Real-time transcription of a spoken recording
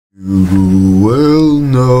You will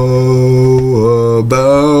know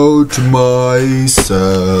about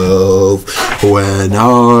myself when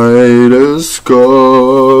I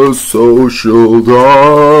discuss social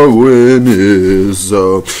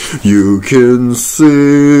Darwinism. You can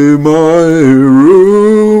see my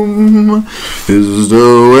room is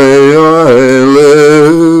the way I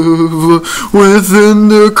live within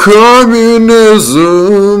the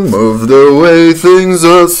communism of the way things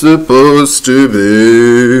are supposed to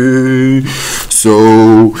be.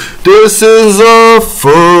 So this is our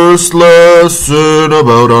first lesson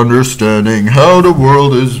about understanding how the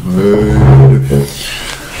world is made.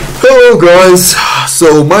 Hello guys,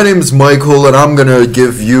 so my name is Michael and I'm gonna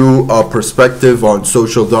give you a perspective on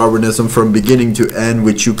social Darwinism from beginning to end,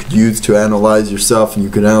 which you could use to analyze yourself, and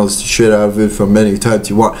you can analyze the shit out of it from many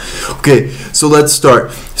types you want. Okay, so let's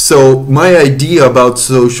start. So my idea about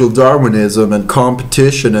social Darwinism and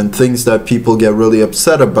competition and things that people get really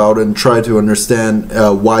upset about and try to understand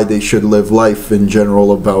why they should live life in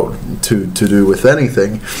general about to do with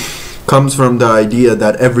anything comes from the idea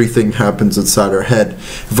that everything happens inside our head.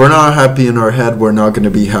 If we're not happy in our head, we're not going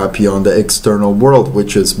to be happy on the external world,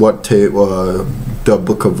 which is what the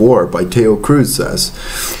Book of War by Theo Cruz says.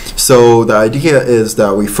 So the idea is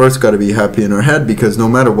that we first got to be happy in our head, because no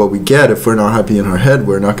matter what we get, if we're not happy in our head,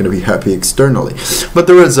 we're not going to be happy externally. But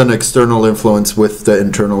there is an external influence with the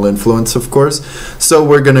internal influence, of course. So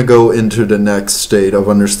we're going to go into the next state of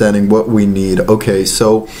understanding what we need. Okay,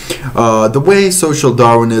 so the way social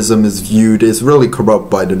Darwinism is viewed is really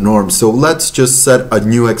corrupt by the norm. So let's just set a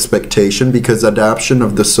new expectation, because adaptation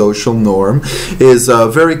of the social norm is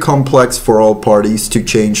very complex for all parties to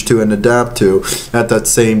change to and adapt to at that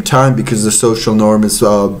same time, because the social norm is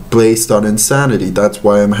based on insanity. That's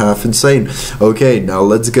why I'm half insane. Okay, now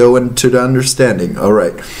let's go into the understanding.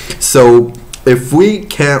 Alright, so if we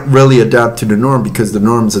can't really adapt to the norm because the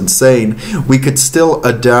norm's insane, we could still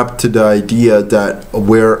adapt to the idea that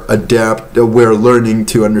we're learning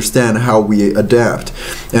to understand how we adapt.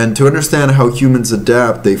 And to understand how humans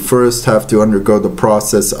adapt, they first have to undergo the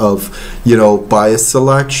process of, bias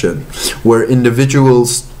selection, where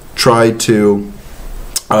individuals try to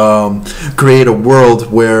create a world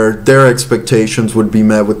where their expectations would be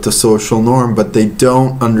met with the social norm, but they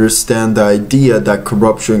don't understand the idea that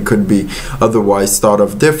corruption could be otherwise thought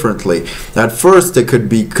of differently. At first it could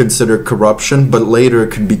be considered corruption, but later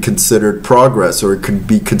it could be considered progress, or it could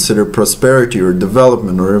be considered prosperity or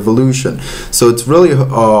development or evolution. So it's really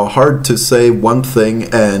hard to say one thing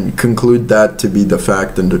and conclude that to be the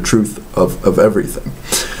fact and the truth of everything.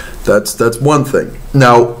 That's one thing.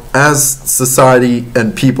 Now, as society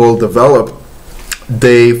and people develop,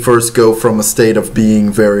 they first go from a state of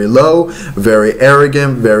being very low, very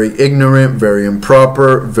arrogant, very ignorant, very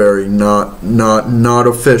improper, very not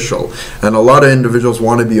official. And a lot of individuals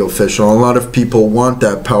want to be official. A lot of people want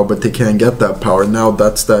that power, but they can't get that power. Now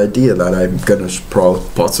that's the idea that I'm gonna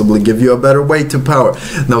possibly give you a better way to power.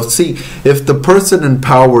 Now see, if the person in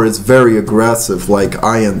power is very aggressive, like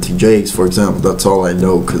INTJs for example, that's all I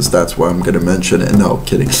know because that's why I'm gonna mention it. No,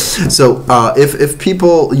 kidding. So if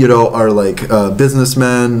people are like businessmen,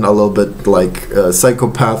 a little bit like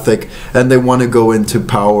psychopathic, and they want to go into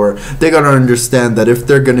power, they gotta understand that if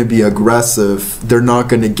they're going to be aggressive, they're not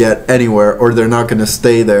going to get anywhere, or they're not going to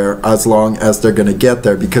stay there as long as they're going to get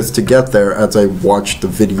there. Because to get there, as I watched the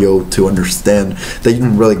video to understand that you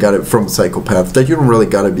don't really got it from a psychopath, that you don't really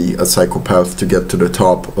got to be a psychopath to get to the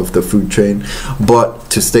top of the food chain, but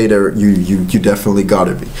to stay there you definitely got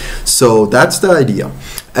to be. So that's the idea.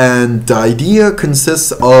 And the idea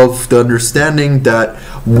consists of the understanding that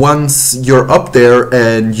once you're up there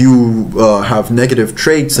and you have negative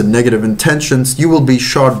traits and negative intentions, you will be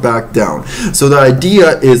shot back down. So the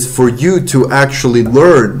idea is for you to actually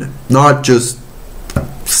learn, not just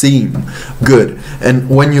seem good. And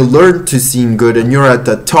when you learn to seem good and you're at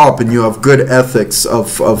the top and you have good ethics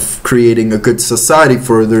of creating a good society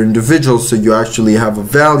for other individuals, so you actually have a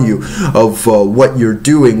value of what you're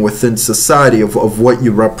doing within society, of what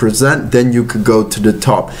you represent, then you could go to the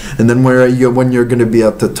top. And then when you're going to be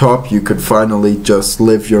at the top, you could finally just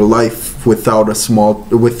live your life without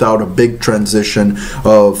a big transition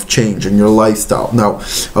of change in your lifestyle. Now,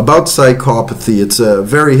 about psychopathy, it's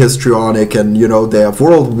very histrionic, and they have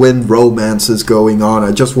whirlwind romances going on.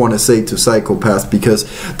 I just want to say to psychopaths, because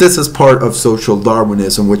this is part of social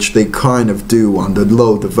Darwinism, which they kind of do on the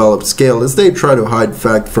low developed scale, is they try to hide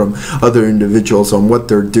fact from other individuals on what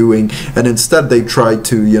they're doing, and instead they try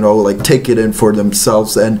to like take it in for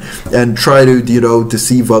themselves and try to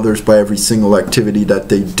deceive others by every single activity that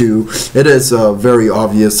they do, it is very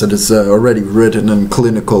obvious, and it's already written in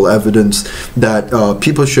clinical evidence that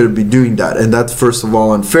people shouldn't be doing that, and that's first of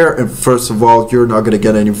all unfair, and first of all you're not going to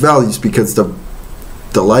get any values, because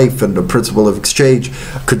the life and the principle of exchange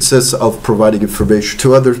consists of providing information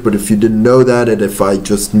to others. But if you didn't know that, and if I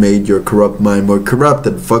just made your corrupt mind more corrupt,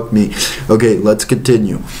 then fuck me. Okay, let's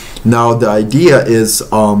continue. Now the idea is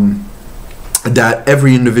that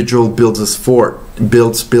every individual builds his fort,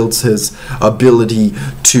 builds his ability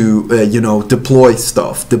to deploy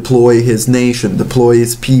stuff, deploy his nation, deploy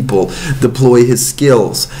his people, deploy his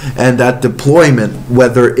skills. And that deployment,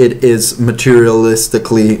 whether it is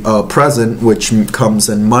materialistically present, which comes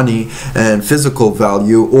in money and physical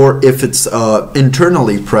value, or if it's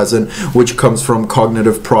internally present, which comes from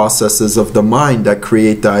cognitive processes of the mind that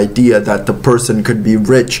create the idea that the person could be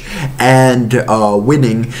rich and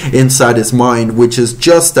winning inside his mind, which is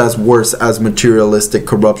just as worse as materialistic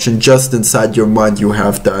corruption. Just inside your mind you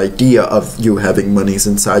have the idea of you having monies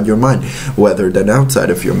inside your mind, rather than outside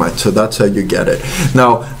of your mind. So that's how you get it.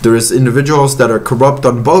 Now there is individuals that are corrupt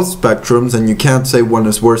on both spectrums, and you can't say one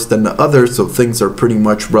is worse than the other, so things are pretty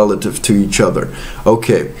much relative to each other.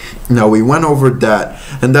 Okay, now we went over that,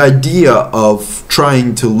 and the idea of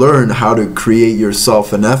trying to learn how to create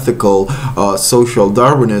yourself an ethical social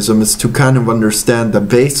Darwinism is to kind of understand the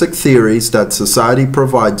basic theories that society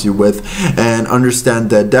provides you with, and understand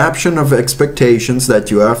the adaptation of expectations that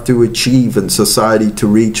you have to achieve in society to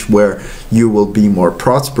reach where you will be more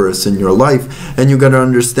prosperous in your life. And you got to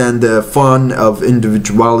understand the fun of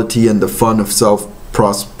individuality and the fun of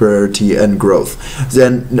prosperity and growth.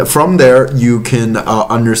 Then from there you can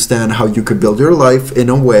understand how you could build your life in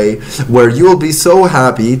a way where you will be so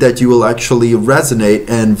happy that you will actually resonate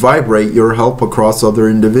and vibrate your help across other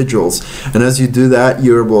individuals. And as you do that,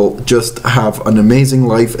 you will just have an amazing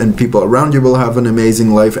life, and people around you will have an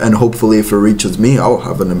amazing life, and hopefully if it reaches me, I'll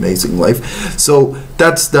have an amazing life. So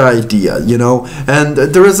that's the idea, you know. And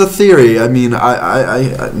there is a theory, I mean,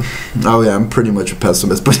 oh yeah, I'm pretty much a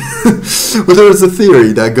pessimist, but but there is a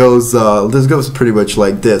theory that goes, this goes pretty much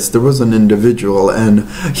like this. There was an individual, and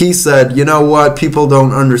he said, you know what, people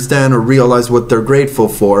don't understand or realize what they're grateful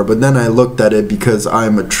for. But then I looked at it, because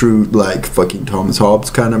I'm a true, like, fucking Thomas Hobbes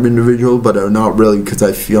kind of individual, but not really, because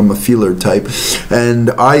I'm a feeler type.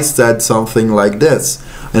 And I said something like this.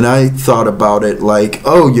 And I thought about it like,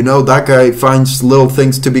 oh, you know, that guy finds little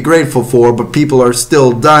things to be grateful for, but people are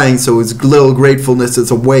still dying, so his little gratefulness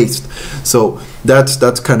is a waste. So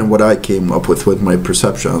that's kind of what I came up with my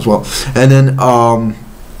perception as well. And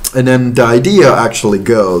then the idea actually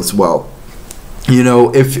goes, well, you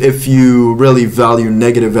know, if you really value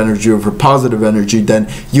negative energy over positive energy,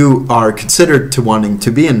 then you are considered to wanting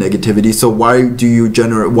to be in negativity. So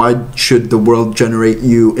why should the world generate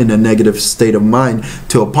you in a negative state of mind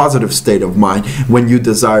to a positive state of mind when you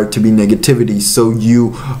desire to be negativity? So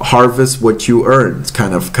you harvest what you earn. It's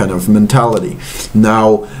kind of mentality.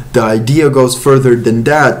 Now the idea goes further than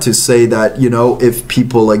that, to say that, you know, if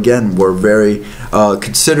people again were very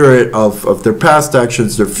considerate of their past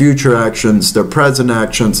actions, their future actions, their present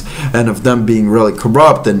actions, and of them being really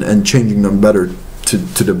corrupt and changing them better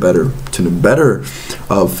to the better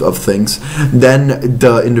of things, then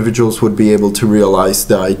the individuals would be able to realize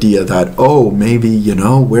the idea that, oh, maybe, you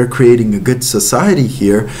know, we're creating a good society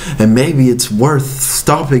here, and maybe it's worth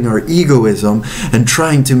stopping our egoism and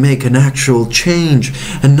trying to make an actual change,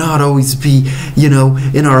 and not always be, you know,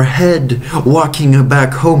 in our head walking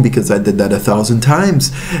back home, because I did that 1,000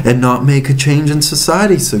 times, and not make a change in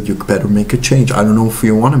society. So you better make a change. I don't know if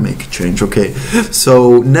you want to make a change. Okay,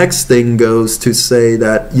 so next thing goes to say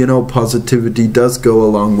that, you know, positivity does go a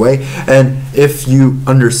long way, and if you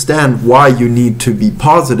understand why you need to be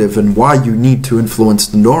positive and why you need to influence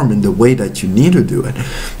the norm in the way that you need to do it,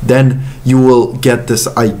 then you will get this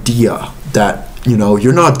idea that, you know,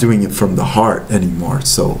 you're not doing it from the heart anymore,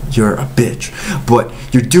 so you're a bitch, but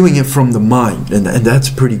you're doing it from the mind, and that's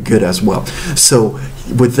pretty good as well. So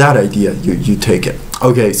with that idea, you take it.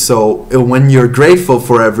 Okay, so when you're grateful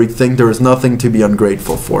for everything, there is nothing to be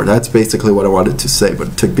ungrateful for. That's basically what I wanted to say, but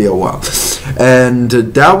it took me a while. And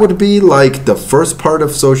that would be like the first part of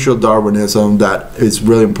social Darwinism that is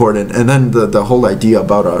really important. And then the whole idea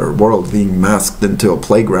about our world being masked into a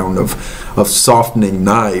playground of softening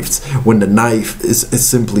knives when the knife is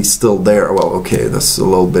simply still there. Well, okay, that's a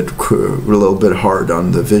little bit hard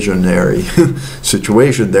on the visionary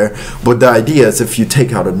situation there. But the idea is, if you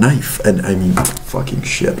take out a knife, and I mean, fucking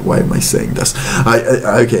shit, why am I saying this?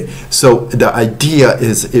 Okay, so the idea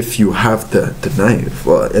is, if you have the knife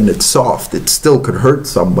and it's soft, it still could hurt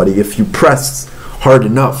somebody if you press hard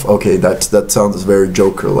enough. Okay, that sounds very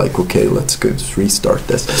Joker-like. Okay, let's go restart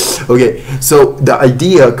this. Okay, so the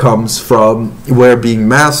idea comes from where being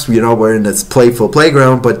masked, you know, we're in this playful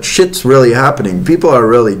playground, but shit's really happening. People are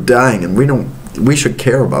really dying, and we should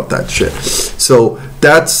care about that shit. So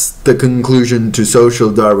that's the conclusion to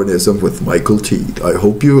Social Darwinism with Michael T. I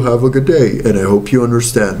hope you have a good day, and I hope you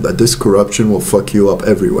understand that this corruption will fuck you up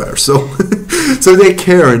everywhere. So, so take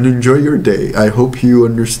care and enjoy your day. I hope you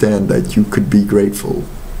understand that you could be grateful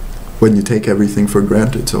when you take everything for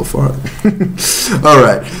granted so far.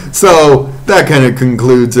 Alright, so that kind of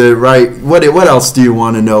concludes it, right? What else do you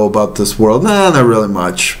want to know about this world? Nah, not really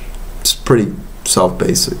much. It's pretty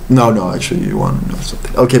self-basic. No, actually, you want to know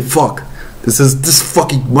something. Okay, fuck. This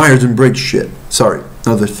fucking Myers and Briggs shit. Sorry,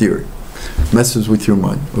 another theory. Messes with your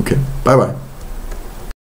mind. Okay, bye-bye.